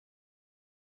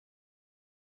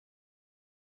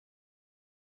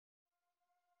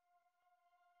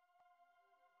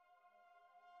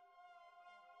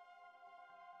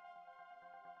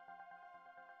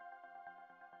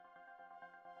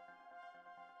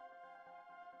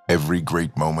Every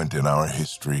great moment in our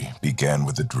history began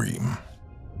with a dream.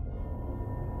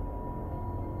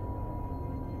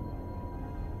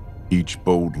 Each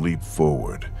bold leap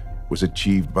forward was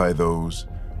achieved by those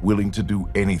willing to do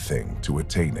anything to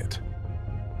attain it.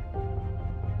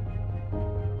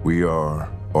 We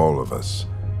are, all of us,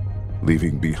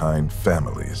 leaving behind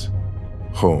families,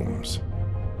 homes,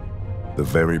 the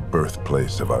very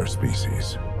birthplace of our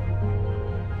species.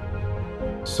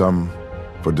 Some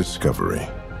for discovery,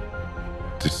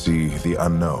 to see the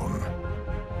unknown.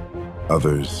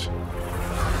 Others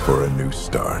for a new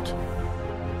start.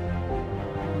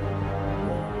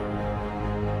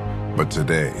 But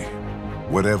today,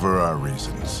 whatever our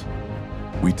reasons,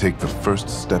 we take the first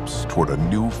steps toward a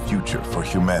new future for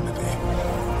humanity.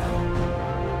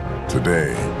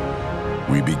 Today,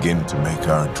 we begin to make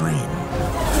our dream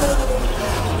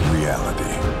reality.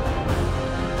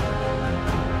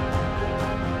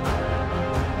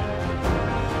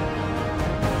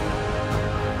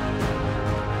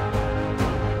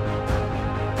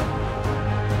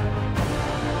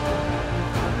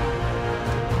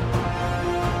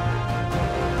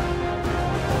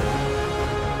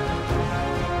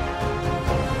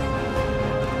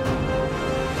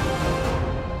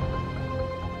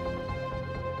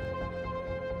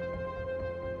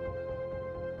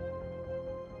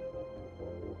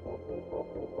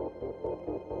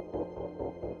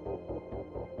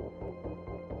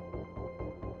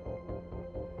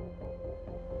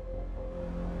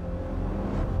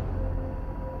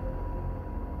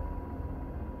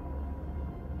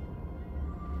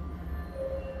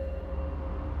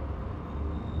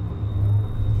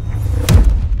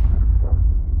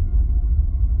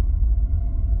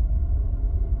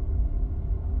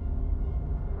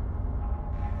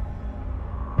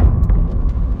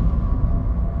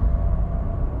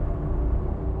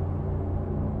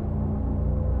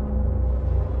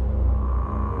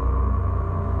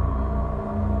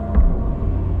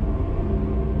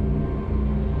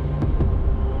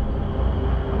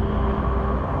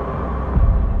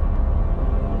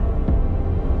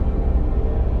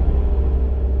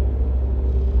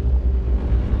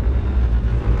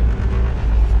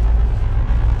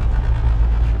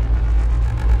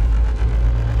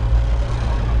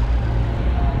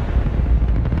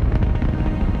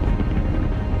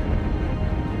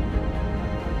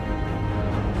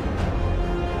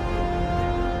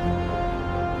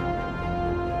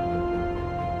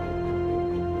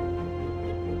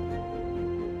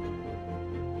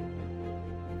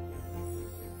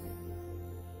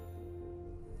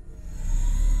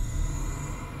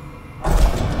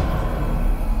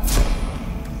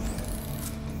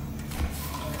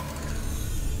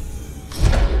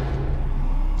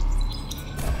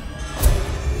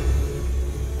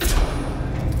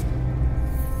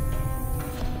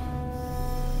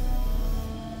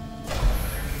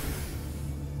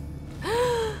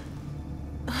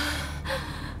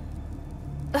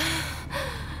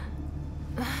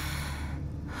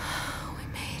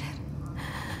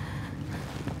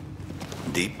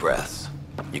 Deep breaths.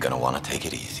 You're gonna want to take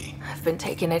it easy. I've been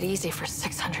taking it easy for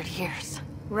 600 years.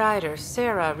 Ryder,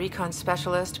 Sarah, Recon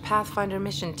Specialist, Pathfinder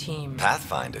Mission Team.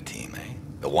 Pathfinder team, eh?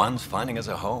 The ones finding us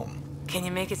a home. Can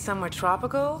you make it somewhere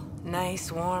tropical?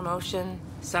 Nice, warm ocean,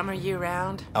 summer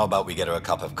year-round? How about we get her a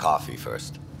cup of coffee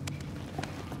first?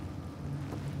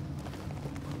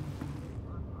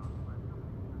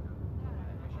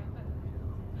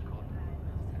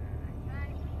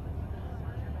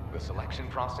 The selection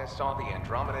process saw the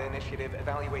Andromeda Initiative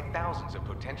evaluate thousands of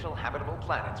potential habitable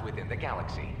planets within the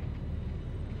galaxy.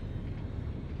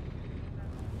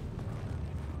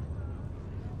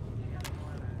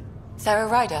 Sarah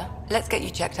Ryder, let's get you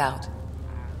checked out.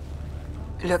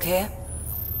 Look here.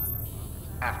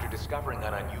 After discovering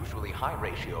an unusually high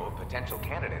ratio of potential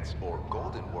candidates, or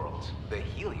golden worlds, the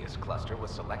Helios cluster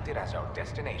was selected as our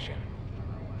destination.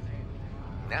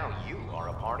 Now you are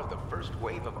a part of the first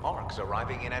wave of Arks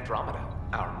arriving in Andromeda,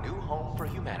 our new home for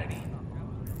humanity.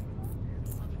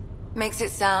 Makes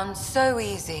it sound so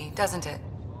easy, doesn't it?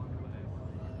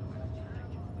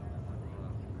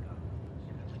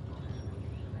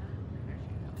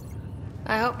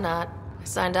 I hope not. I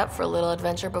signed up for a little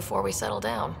adventure before we settle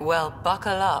down. Well,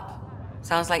 buckle up.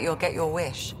 Sounds like you'll get your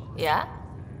wish. Yeah?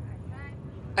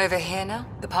 Over here now,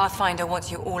 the Pathfinder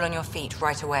wants you all on your feet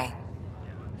right away.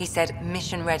 He said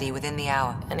mission ready within the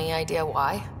hour. Any idea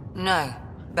why? No,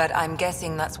 but I'm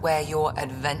guessing that's where your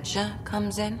adventure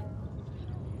comes in.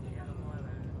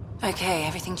 Okay,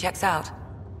 everything checks out.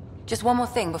 Just one more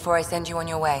thing before I send you on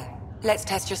your way. Let's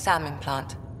test your SAM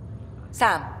implant.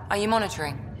 Sam, are you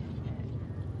monitoring?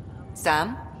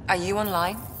 Sam, are you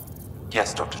online?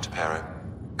 Yes, Dr. T'Perro.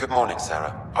 Good morning,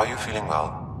 Sarah. Are you feeling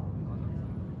well?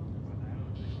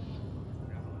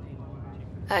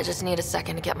 I just need a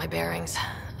second to get my bearings.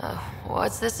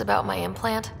 What's this about my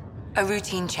implant? A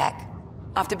routine check.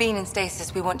 After being in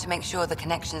stasis, we want to make sure the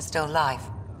connection's still live.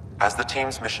 As the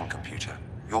team's mission computer,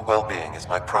 your well-being is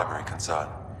my primary concern.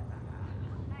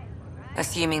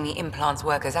 Assuming the implants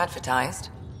work as advertised,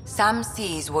 Sam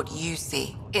sees what you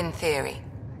see, in theory.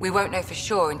 We won't know for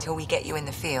sure until we get you in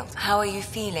the field. How are you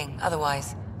feeling,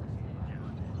 otherwise?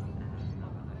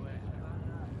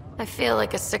 I feel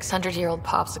like a 600-year-old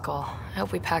popsicle. I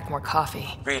hope we packed more coffee.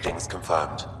 Readings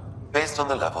confirmed. Based on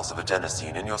the levels of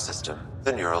adenosine in your system,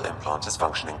 the neural implant is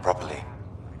functioning properly.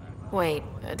 Wait,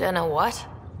 adeno what?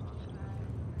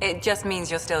 It just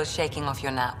means you're still shaking off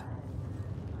your nap.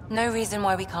 No reason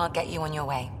why we can't get you on your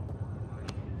way.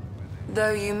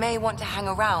 Though you may want to hang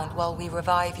around while we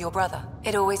revive your brother.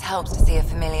 It always helps to see a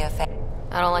familiar face.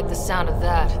 I don't like the sound of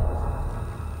that.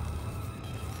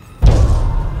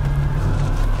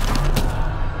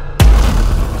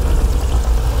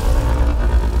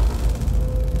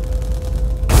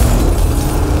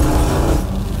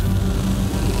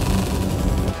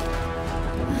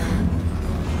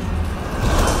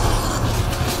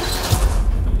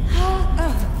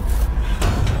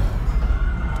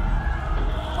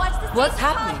 What's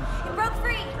happening? It broke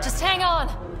free! Just hang on!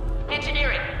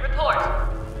 Engineering, report!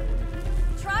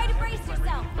 Try to brace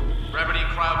yourself! Gravity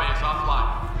cryobase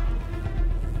offline.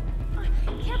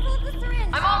 Careful of the syringe!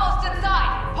 I'm almost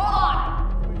inside! Hold on!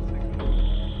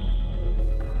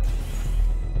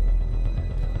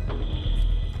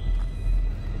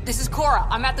 This is Cora.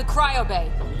 I'm at the cryo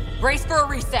bay. Brace for a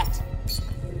reset.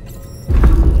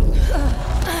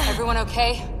 Everyone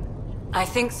okay? I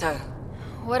think so.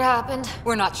 What happened?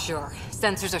 We're not sure.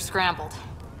 Sensors are scrambled.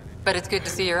 But it's good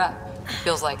to see you're up.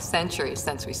 Feels like centuries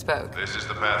since we spoke. This is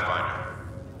the Pathfinder.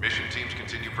 Mission teams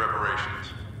continue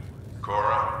preparations.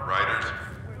 Cora, Riders,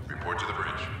 report to the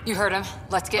bridge. You heard him.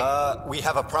 Let's get... We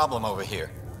have a problem over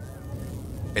here.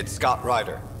 It's Scott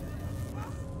Ryder.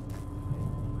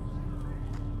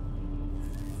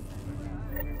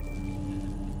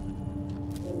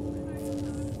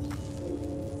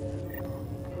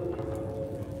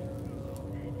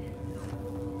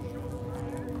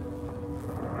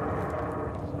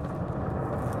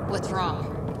 What's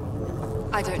wrong?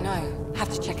 I don't know. Have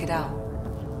to check it out.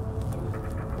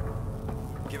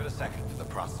 Give it a second for the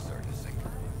processor to sync.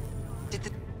 Did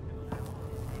the...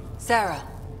 Sarah.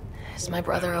 Is my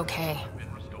brother okay?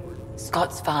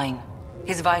 Scott's fine.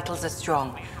 His vitals are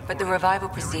strong, but the revival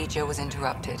procedure was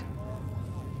interrupted.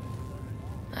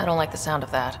 I don't like the sound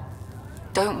of that.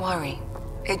 Don't worry.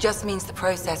 It just means the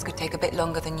process could take a bit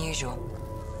longer than usual.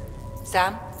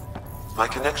 Sam? My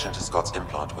connection to Scott's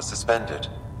implant was suspended.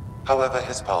 However,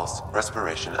 his pulse,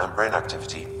 respiration, and brain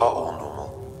activity are all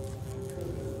normal.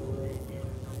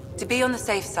 To be on the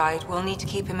safe side, we'll need to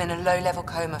keep him in a low-level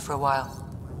coma for a while.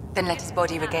 Then let his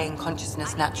body regain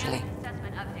consciousness naturally.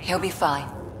 He'll be fine.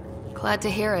 Glad to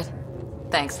hear it.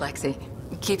 Thanks, Lexi.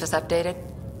 Keep us updated.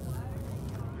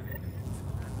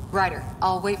 Ryder,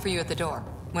 I'll wait for you at the door,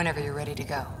 whenever you're ready to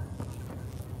go.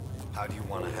 How do you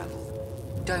want to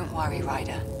handle? Don't worry,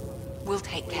 Ryder. We'll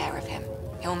take care of him.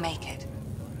 He'll make it.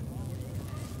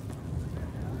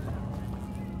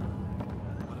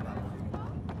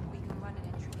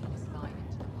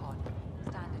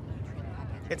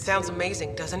 It sounds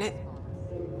amazing, doesn't it?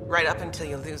 Right up until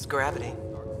you lose gravity.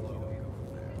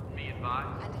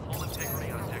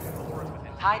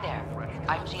 Hi there.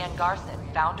 I'm Jan Garson,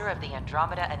 founder of the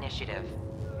Andromeda Initiative.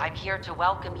 I'm here to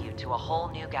welcome you to a whole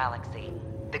new galaxy.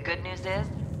 The good news is,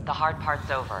 the hard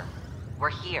part's over. We're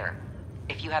here.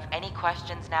 If you have any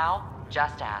questions now,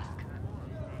 just ask.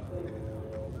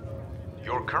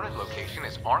 Your current location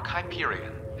is Ark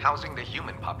Hyperion, housing the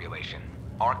human population.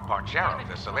 Ark Barchero,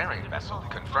 the Solarian vessel,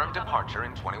 confirmed departure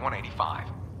in 2185.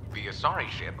 The Asari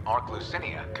ship, Ark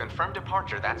Lucinia, confirmed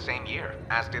departure that same year,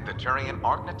 as did the Turian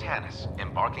Ark Natanus,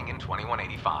 embarking in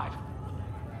 2185.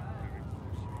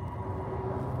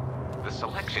 The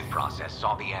selection process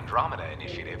saw the Andromeda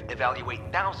Initiative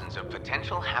evaluate thousands of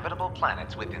potential habitable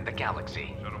planets within the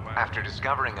galaxy. After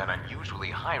discovering an unusually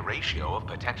high ratio of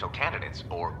potential candidates,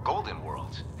 or golden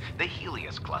worlds, the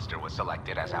Helios cluster was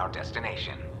selected as our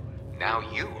destination. Now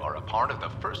you are a part of the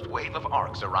first wave of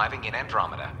Arks arriving in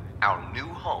Andromeda, our new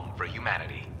home for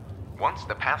humanity. Once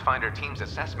the Pathfinder team's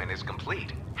assessment is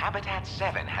complete, Habitat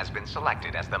 7 has been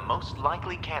selected as the most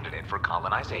likely candidate for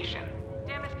colonization.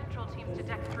 Damage control team to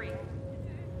Deck 3.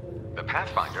 The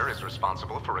Pathfinder is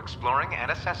responsible for exploring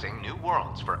and assessing new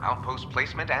worlds for outpost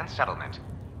placement and settlement.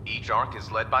 Each Ark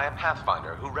is led by a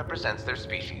Pathfinder who represents their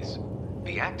species.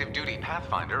 The active duty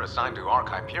Pathfinder assigned to Ark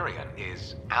Hyperion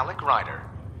is Alec Ryder.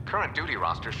 Current duty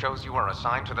roster shows you are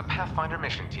assigned to the Pathfinder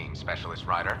Mission Team, Specialist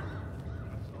Ryder.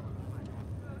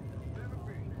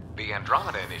 The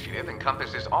Andromeda Initiative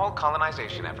encompasses all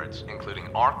colonization efforts, including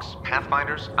Arks,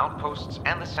 Pathfinders, outposts,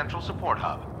 and the central support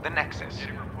hub, the Nexus.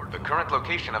 The current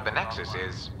location of the Nexus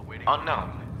is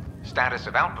unknown. Status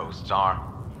of outposts are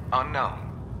unknown.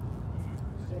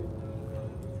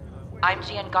 I'm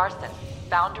Gian Garson,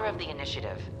 founder of the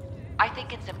initiative. I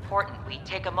think it's important we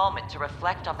take a moment to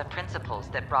reflect on the principles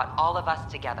that brought all of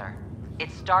us together.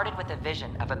 It started with a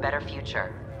vision of a better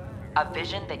future. A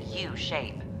vision that you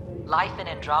shape. Life in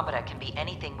Andromeda can be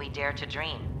anything we dare to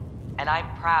dream. And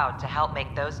I'm proud to help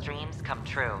make those dreams come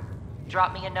true.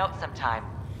 Drop me a note sometime.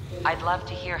 I'd love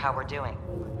to hear how we're doing.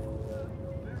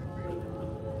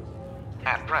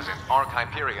 At present, Ark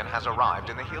Hyperion has arrived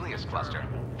in the Helios cluster.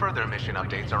 Further mission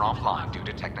updates are offline due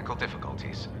to technical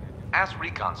difficulties. As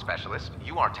recon specialist,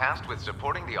 you are tasked with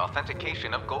supporting the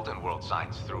authentication of Golden World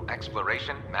sites through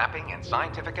exploration, mapping, and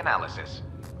scientific analysis.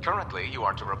 Currently, you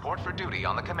are to report for duty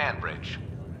on the command bridge.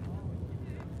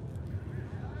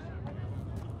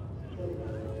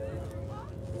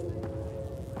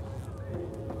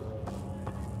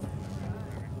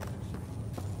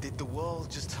 Did the world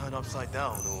just turn upside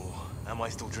down, or am I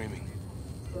still dreaming?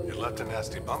 You left a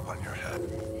nasty bump on your head.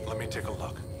 Let me take a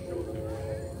look.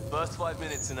 First 5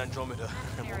 minutes in Andromeda,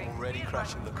 and we're already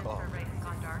crashing the car.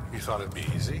 You thought it'd be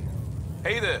easy?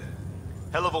 Hey there!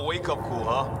 Hell of a wake-up call,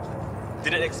 huh?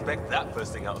 Didn't expect that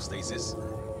bursting out of stasis.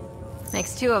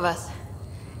 Makes two of us.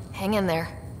 Hang in there.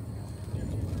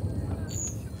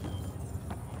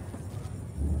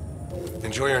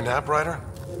 Enjoy your nap, Ryder?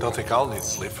 Don't think I'll need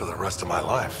sleep for the rest of my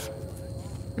life.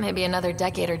 Maybe another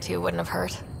decade or two wouldn't have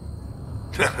hurt.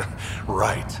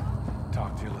 Right.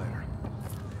 Talk to you later.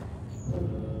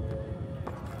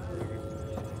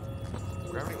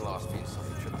 Gravity loss means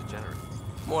something trip degenerate.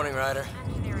 Morning, Ryder.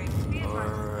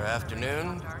 Or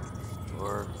afternoon.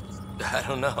 Or I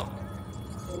don't know.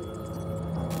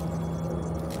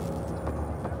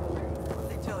 What'd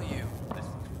they tell you? This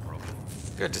is broken.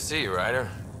 Good to see you, Ryder.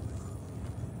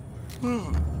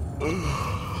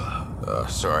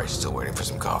 Sorry, still waiting for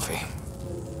some coffee.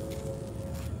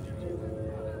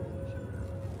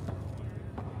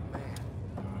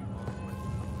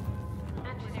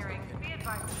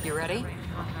 You ready?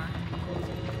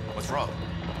 What's wrong?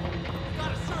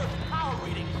 Gotta serve power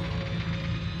reading.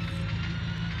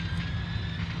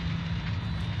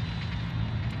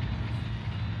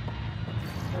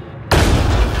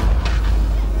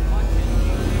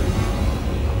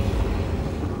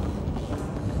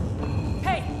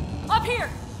 Hey, up here!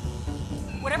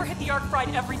 Whatever hit the Ark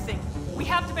fried everything. We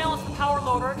have to balance the power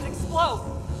load or it could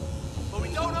explode. But we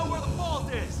don't know where the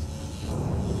fault is.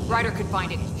 Ryder could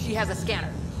find it. She has a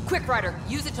scanner. Quick, Ryder,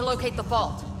 use it to locate the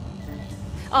fault.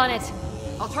 On it.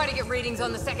 I'll try to get readings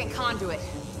on the second conduit.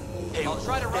 Hey, I'll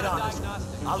try to run a diagnostic.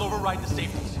 I'll override the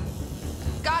safeties.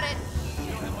 Got it.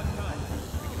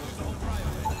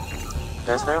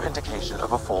 There's no indication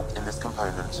of a fault in this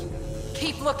component.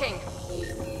 Keep looking.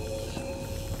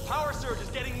 Power surge is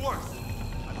getting worse.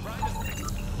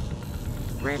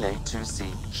 Relay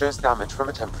 2C shows damage from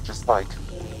a temperature spike.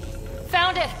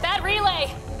 Found it! Bad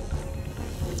relay!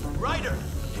 Ryder,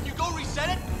 can you go reset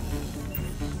it?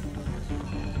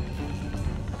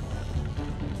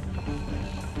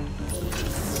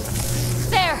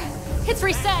 There! It's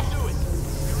reset! Do it.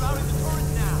 We're routing the turret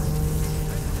now.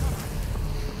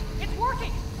 It's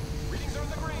working! Readings are in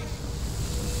the green.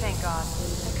 Thank God.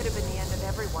 That could have been the end of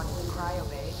everyone in the cryo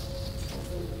bay.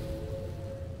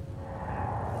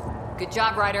 Good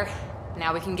job, Ryder.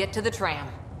 Now we can get to the tram.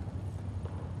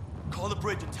 Call the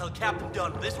bridge and tell Captain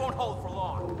Dunn this won't hold for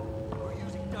long. We're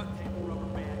using duct tape and rubber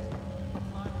bands.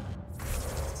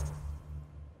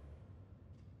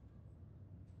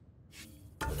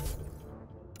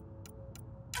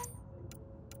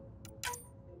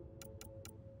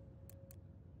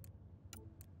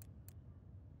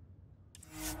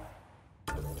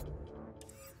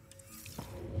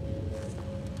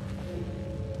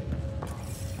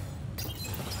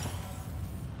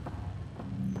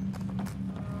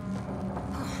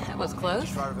 That was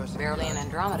close. Barely in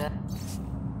Andromeda.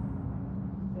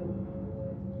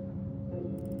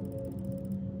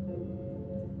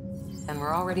 And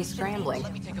we're already scrambling.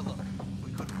 Let me take a look.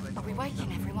 Are we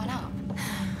waking everyone up?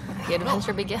 The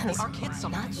adventure begins.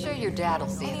 Not sure your dad'll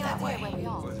see it that way.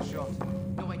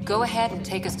 Go ahead and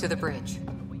take us to the bridge.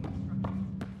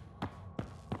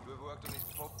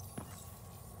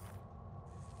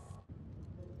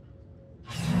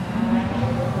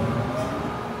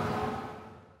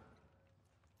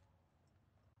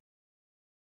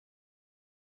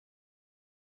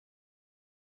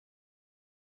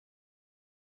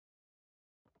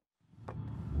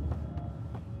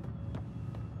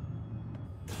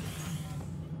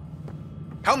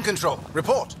 Helm control,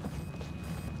 report.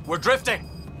 We're drifting.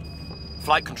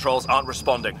 Flight controls aren't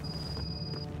responding.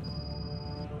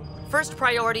 First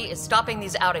priority is stopping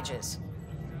these outages.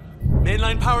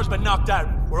 Mainline power's been knocked out.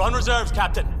 We're on reserves,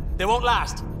 Captain. They won't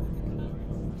last.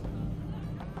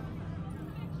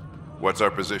 What's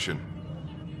our position?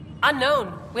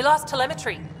 Unknown. We lost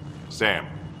telemetry. Sam,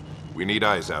 we need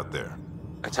eyes out there.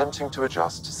 Attempting to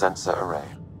adjust sensor array.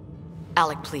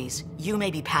 Alec, please. You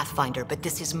may be Pathfinder, but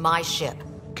this is my ship.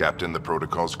 Captain, the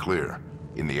protocol's clear.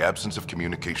 In the absence of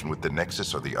communication with the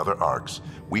Nexus or the other Arks,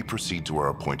 we proceed to our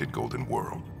appointed Golden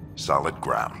World. Solid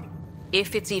ground.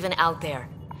 If it's even out there.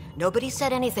 Nobody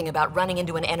said anything about running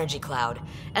into an energy cloud,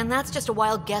 and that's just a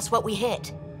wild guess what we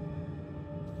hit.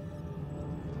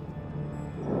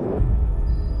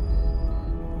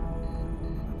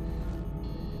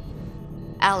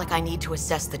 Alec, I need to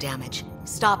assess the damage.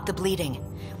 Stop the bleeding.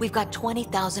 We've got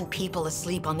 20,000 people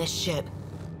asleep on this ship.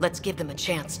 Let's give them a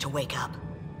chance to wake up.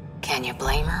 Can you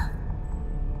blame her?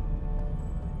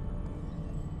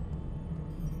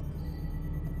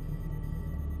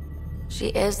 She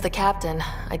is the captain.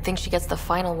 I think she gets the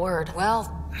final word.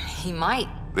 Well, he might.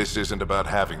 This isn't about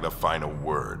having the final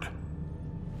word.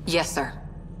 Yes, sir.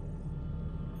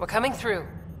 We're coming through.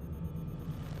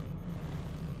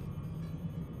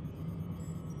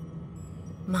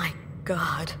 My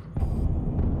God.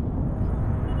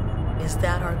 Is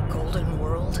that our Golden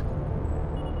World?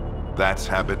 That's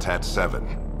Habitat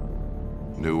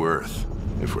 7. New Earth,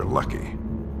 if we're lucky.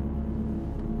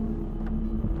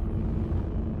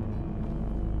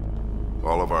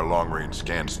 All of our long-range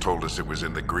scans told us it was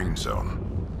in the green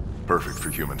zone. Perfect for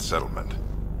human settlement.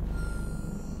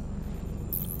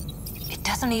 It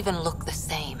doesn't even look the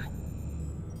same.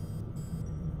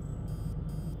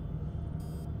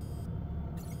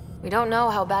 We don't know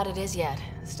how bad it is yet.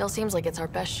 Still seems like it's our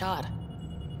best shot.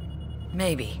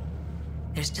 Maybe.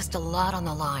 There's just a lot on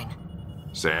the line.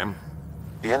 Sam?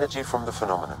 The energy from the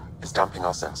phenomenon is damping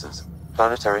our sensors.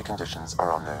 Planetary conditions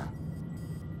are unknown.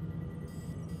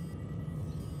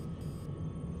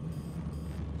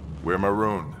 We're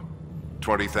marooned.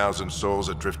 20,000 souls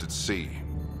adrift at sea.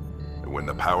 And when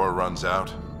the power runs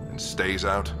out, and stays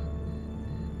out,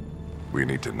 we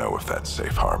need to know if that's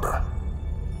safe harbor.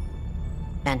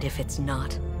 And if it's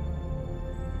not?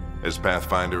 As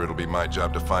Pathfinder, it'll be my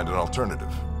job to find an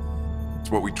alternative.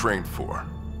 It's what we trained for.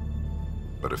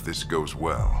 But if this goes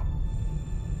well,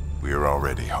 we're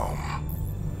already home.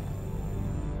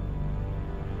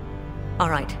 All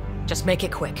right, just make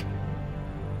it quick.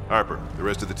 Harper, the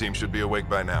rest of the team should be awake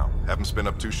by now. Have them spin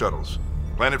up 2 shuttles.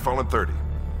 Planet Fallen 30.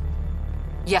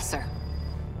 Yes, sir.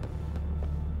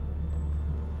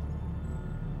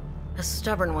 A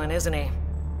stubborn one, isn't he?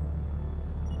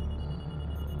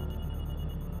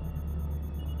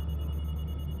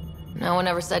 No one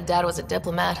ever said Dad was a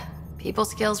diplomat. People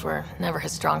skills were never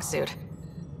his strong suit.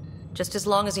 Just as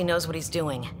long as he knows what he's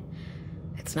doing.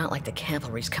 It's not like the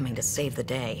cavalry's coming to save the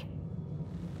day.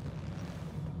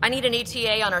 I need an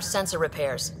ETA on our sensor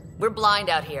repairs. We're blind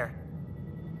out here.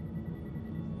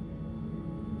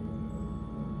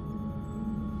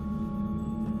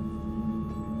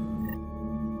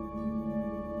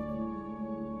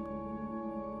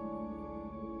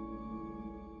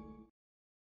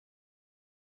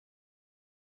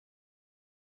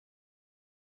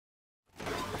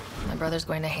 My brother's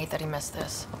going to hate that he missed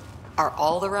this. Are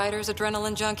all the riders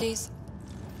adrenaline junkies?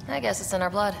 I guess it's in our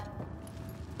blood.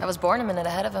 I was born a minute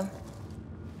ahead of him.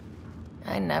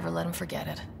 I never let him forget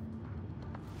it.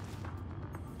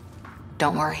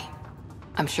 Don't worry.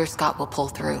 I'm sure Scott will pull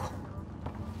through.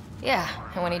 Yeah,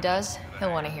 and when he does,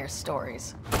 he'll want to hear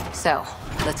stories. So,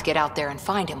 let's get out there and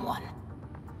find him one.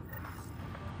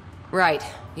 Right,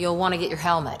 you'll want to get your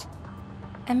helmet.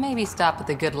 And maybe stop at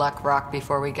the Good Luck Rock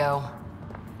before we go.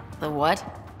 The what?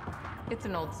 It's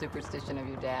an old superstition of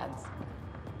your dad's.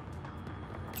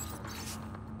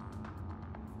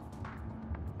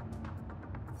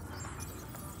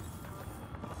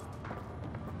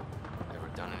 Ever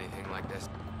done anything like this?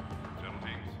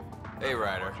 Hey,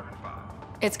 Ryder.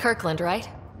 It's Kirkland, right?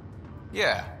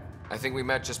 Yeah, I think we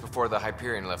met just before the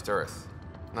Hyperion left Earth.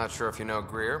 Not sure if you know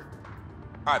Greer?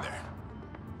 Hi there.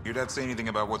 Your dad say anything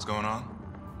about what's going on?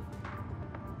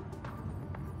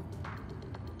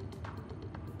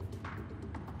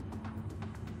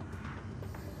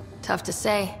 Tough to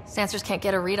say. Sensors can't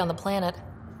get a read on the planet.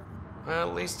 Well,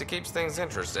 at least it keeps things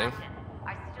interesting.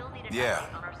 Yeah,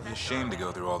 it's a shame to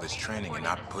go through all this training and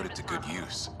not put it to good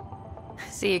use.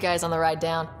 See you guys on the ride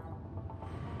down.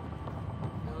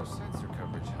 No sensor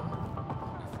coverage,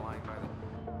 huh? Flying by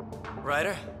the...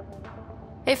 Ryder?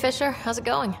 Hey, Fisher. How's it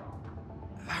going?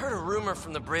 I heard a rumor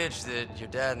from the bridge that your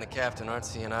dad and the captain aren't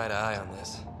seeing eye to eye on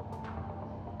this.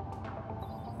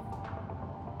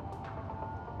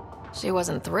 She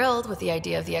wasn't thrilled with the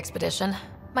idea of the expedition.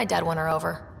 My dad won her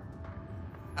over.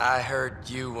 I heard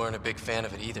you weren't a big fan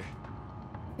of it either.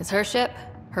 It's her ship,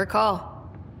 her call.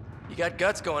 You got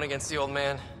guts going against the old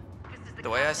man. The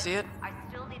way I see it,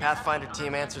 Pathfinder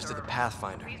team answers to the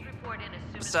Pathfinder.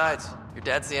 Besides, your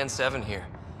dad's the N7 here.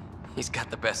 He's got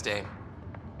the best aim.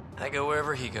 I go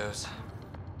wherever he goes.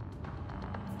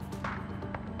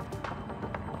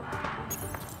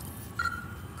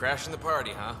 Crashing the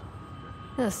party, huh?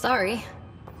 Sorry.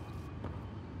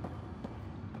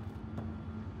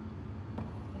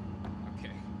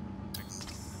 Okay.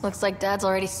 Looks like Dad's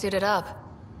already suited up.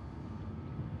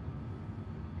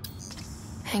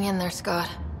 Hang in there, Scott.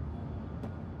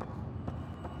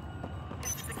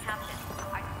 This is the captain.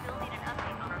 I still need an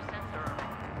update on our sensor array.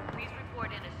 Please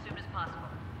report in as soon as possible.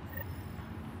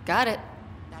 Got it.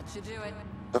 That should do it.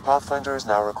 The Pathfinder is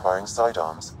now requiring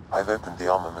sidearms. I've opened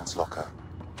the armaments locker.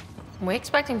 We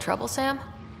expecting trouble, Sam?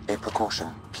 A precaution.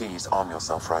 Please arm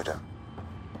yourself, Ryder.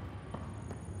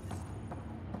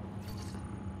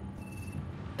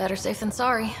 Better safe than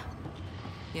sorry.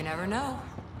 You never know.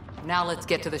 Now let's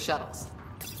get to the shuttles.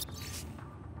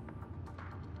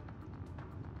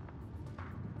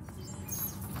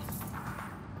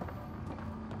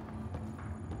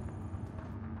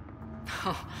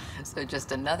 So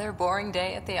just another boring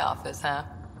day at the office, huh?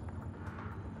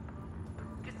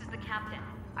 This is the captain.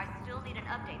 I still need an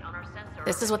update on our sensor.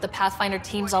 This is what the Pathfinder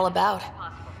team's all about.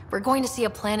 We're going to see a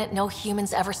planet no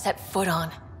humans ever set foot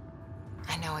on.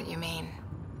 I know what you mean.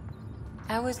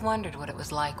 I always wondered what it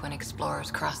was like when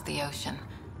explorers crossed the ocean.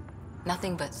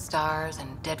 Nothing but stars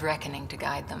and dead reckoning to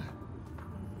guide them.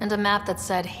 And a map that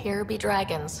said, "Here be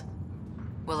dragons."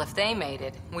 Well, if they made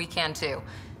it, we can too.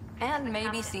 And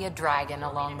maybe see a dragon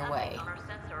along the way. On our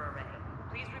sensor array.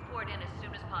 Please report in as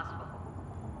soon as possible.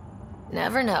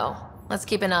 Never know. Let's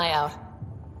keep an eye out.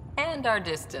 And our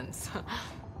distance.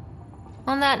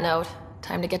 On that note,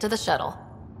 time to get to the shuttle.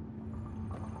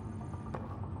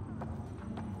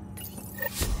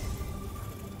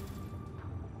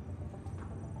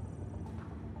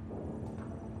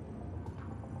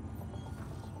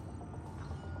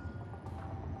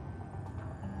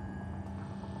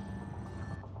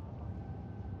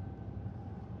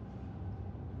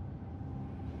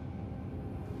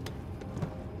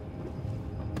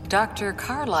 Dr.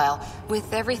 Carlyle,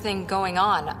 with everything going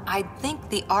on, I think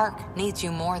the Ark needs you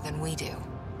more than we do.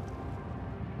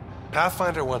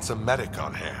 Pathfinder wants a medic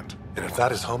on hand. And if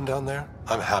that is home down there,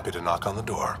 I'm happy to knock on the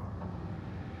door.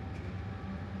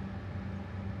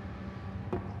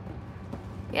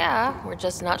 Yeah, we're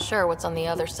just not sure what's on the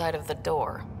other side of the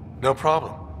door. No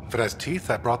problem. If it has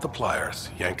teeth, I brought the pliers.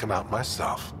 Yank them out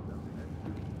myself.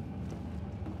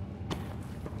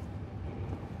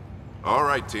 All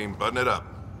right, team, button it up.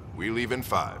 We leave in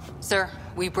 5. Sir,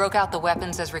 we broke out the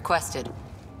weapons as requested.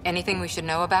 Anything we should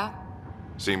know about?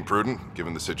 Seem prudent,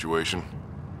 given the situation.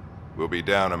 We'll be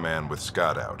down a man with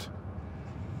Scott out.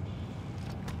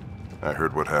 I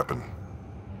heard what happened.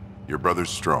 Your brother's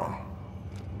strong.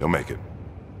 He'll make it.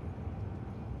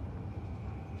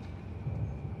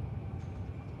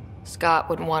 Scott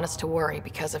wouldn't want us to worry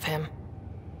because of him.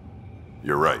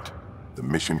 You're right. The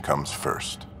mission comes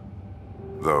first.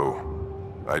 Though,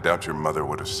 I doubt your mother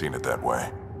would have seen it that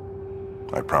way.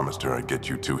 I promised her I'd get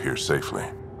you two here safely.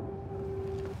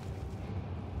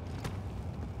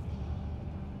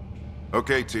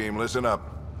 Okay, team, listen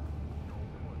up.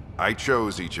 I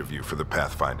chose each of you for the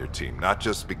Pathfinder team, not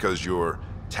just because you're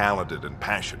talented and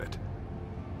passionate,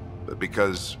 but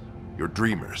because you're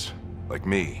dreamers, like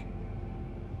me.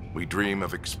 We dream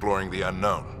of exploring the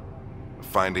unknown, of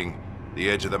finding the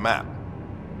edge of the map,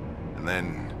 and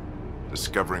then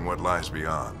discovering what lies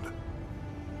beyond.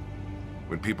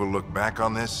 When people look back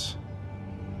on this,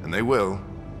 and they will,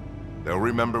 they'll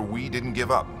remember we didn't give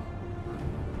up.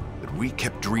 That we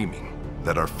kept dreaming,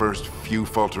 that our first few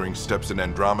faltering steps in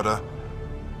Andromeda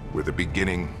were the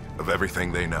beginning of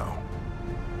everything they know.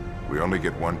 We only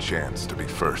get one chance to be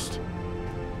first.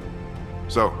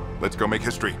 So, let's go make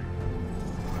history.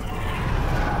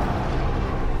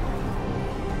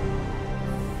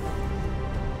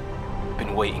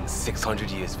 Been waiting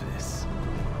 600 years for this.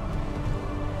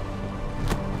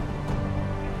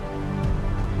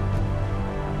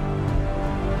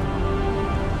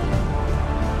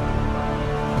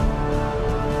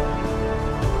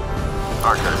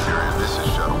 Ark Hyperion, this is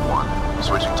Shuttle 1.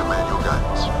 Switching to manual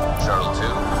guidance. Shuttle 2,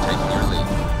 taking your lead.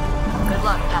 Good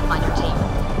luck, Pathfinder team.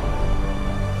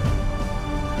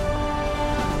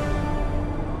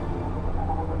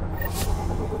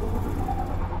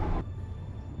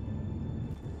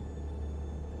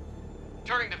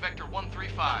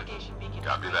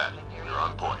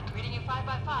 on point. Reading in 5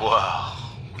 by 5. Wow,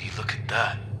 will you look at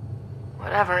that?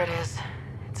 Whatever it is,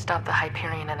 it stopped the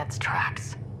Hyperion in its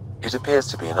tracks. It appears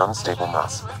to be an unstable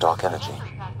mass of dark energy.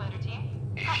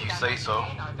 If you say so.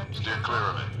 Steer clear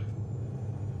of it.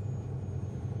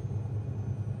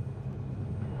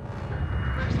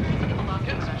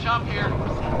 Getting some chop here.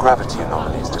 Gravity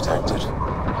anomalies detected.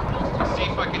 See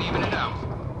if I can even it out.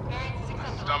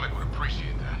 My stomach would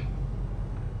appreciate that.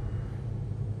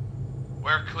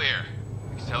 We're clear.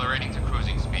 Accelerating to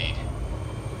cruising speed.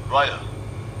 Ryder,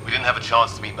 we didn't have a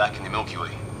chance to meet back in the Milky Way.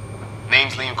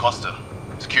 Name's Liam Kosta,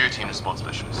 security and response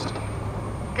specialist.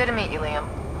 Good to meet you, Liam.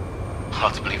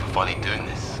 Hard to believe we're finally doing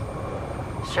this.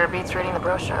 Sure beats reading the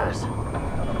brochures.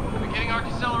 Beginning arc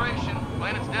acceleration.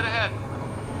 Planet's dead ahead.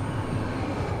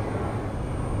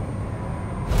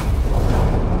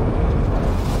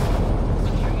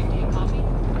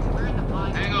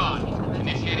 Hang on.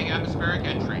 Initiating atmospheric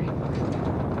entry.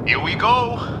 Here we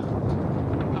go.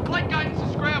 The flight guidance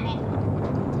is scrambled.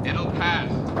 It'll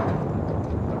pass.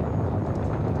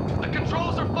 The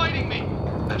controls are fighting me.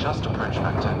 Adjust approach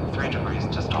vector 3 degrees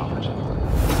to starboard. Repeat,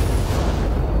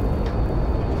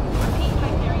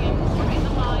 Hyperion. We're in the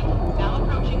line. Now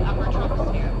approaching upper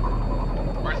troposphere.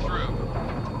 We're through.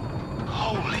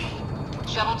 Holy.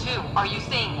 Shuttle 2, are you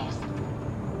seeing this?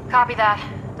 Copy that.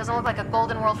 Doesn't look like a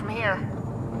golden world from here.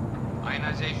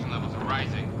 Ionization levels are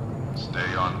rising.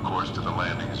 Stay on course to the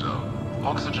landing zone.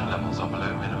 Oxygen levels are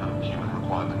below minimum human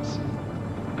requirements. Is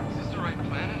this the right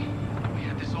planet? We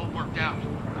had this all worked out.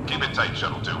 Keep it tight,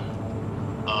 Shuttle 2.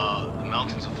 The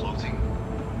mountains are floating.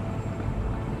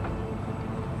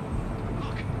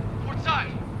 Look, port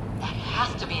side. That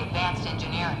has to be advanced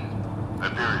engineering.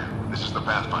 Hyperion, this is the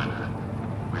Pathfinder.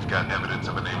 We've got evidence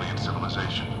of an alien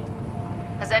civilization.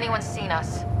 Has anyone seen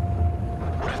us?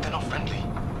 What if they're not friendly?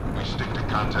 We stick to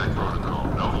contact protocol.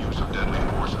 No use of deadly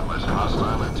force unless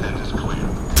hostile intent is clear.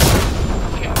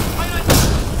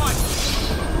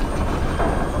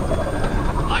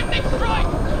 Lightning strike!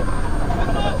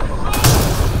 We've lost control!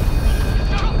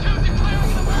 Shuttle 2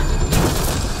 declaring an emergency!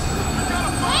 We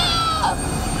gotta fire!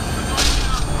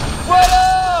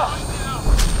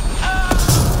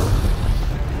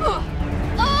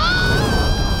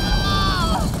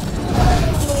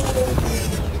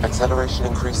 Acceleration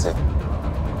increasing.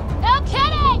 No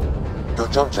kidding! Your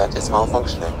jump jet is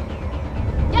malfunctioning.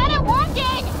 Get it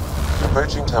working!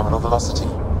 Approaching terminal velocity.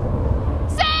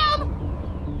 Sam!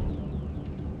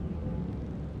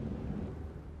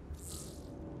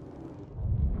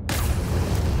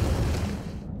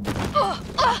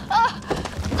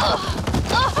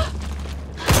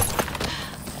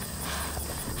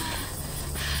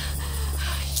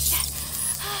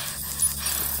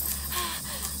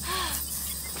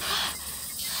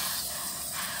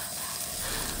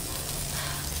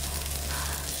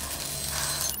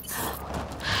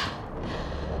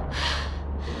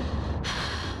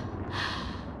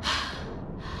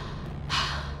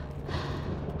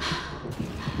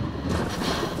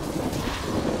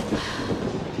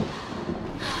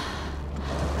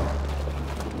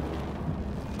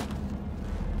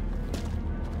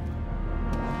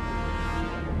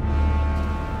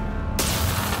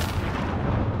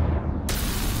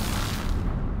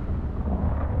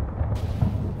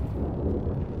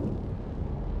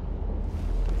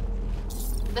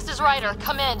 This is Ryder.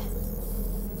 Come in.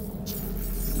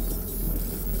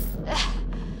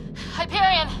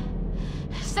 Hyperion!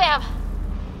 Sam!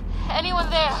 Anyone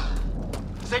there?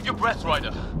 Save your breath,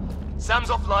 Ryder. Sam's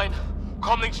offline.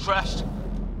 Comlink's trashed.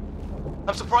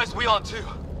 I'm surprised we aren't too.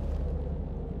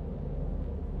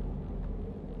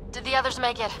 Did the others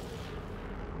make it?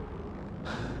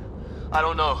 I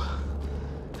don't know.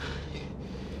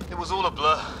 It was all a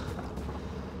blur.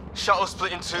 Shuttle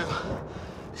split in two.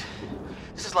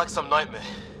 This is like some nightmare.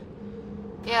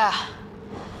 Yeah.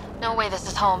 No way this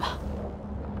is home.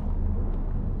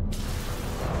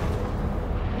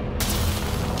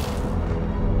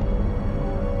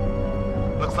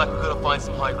 Looks like we've got to find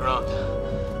some high ground.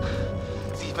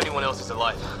 See if anyone else is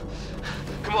alive.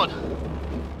 Come on.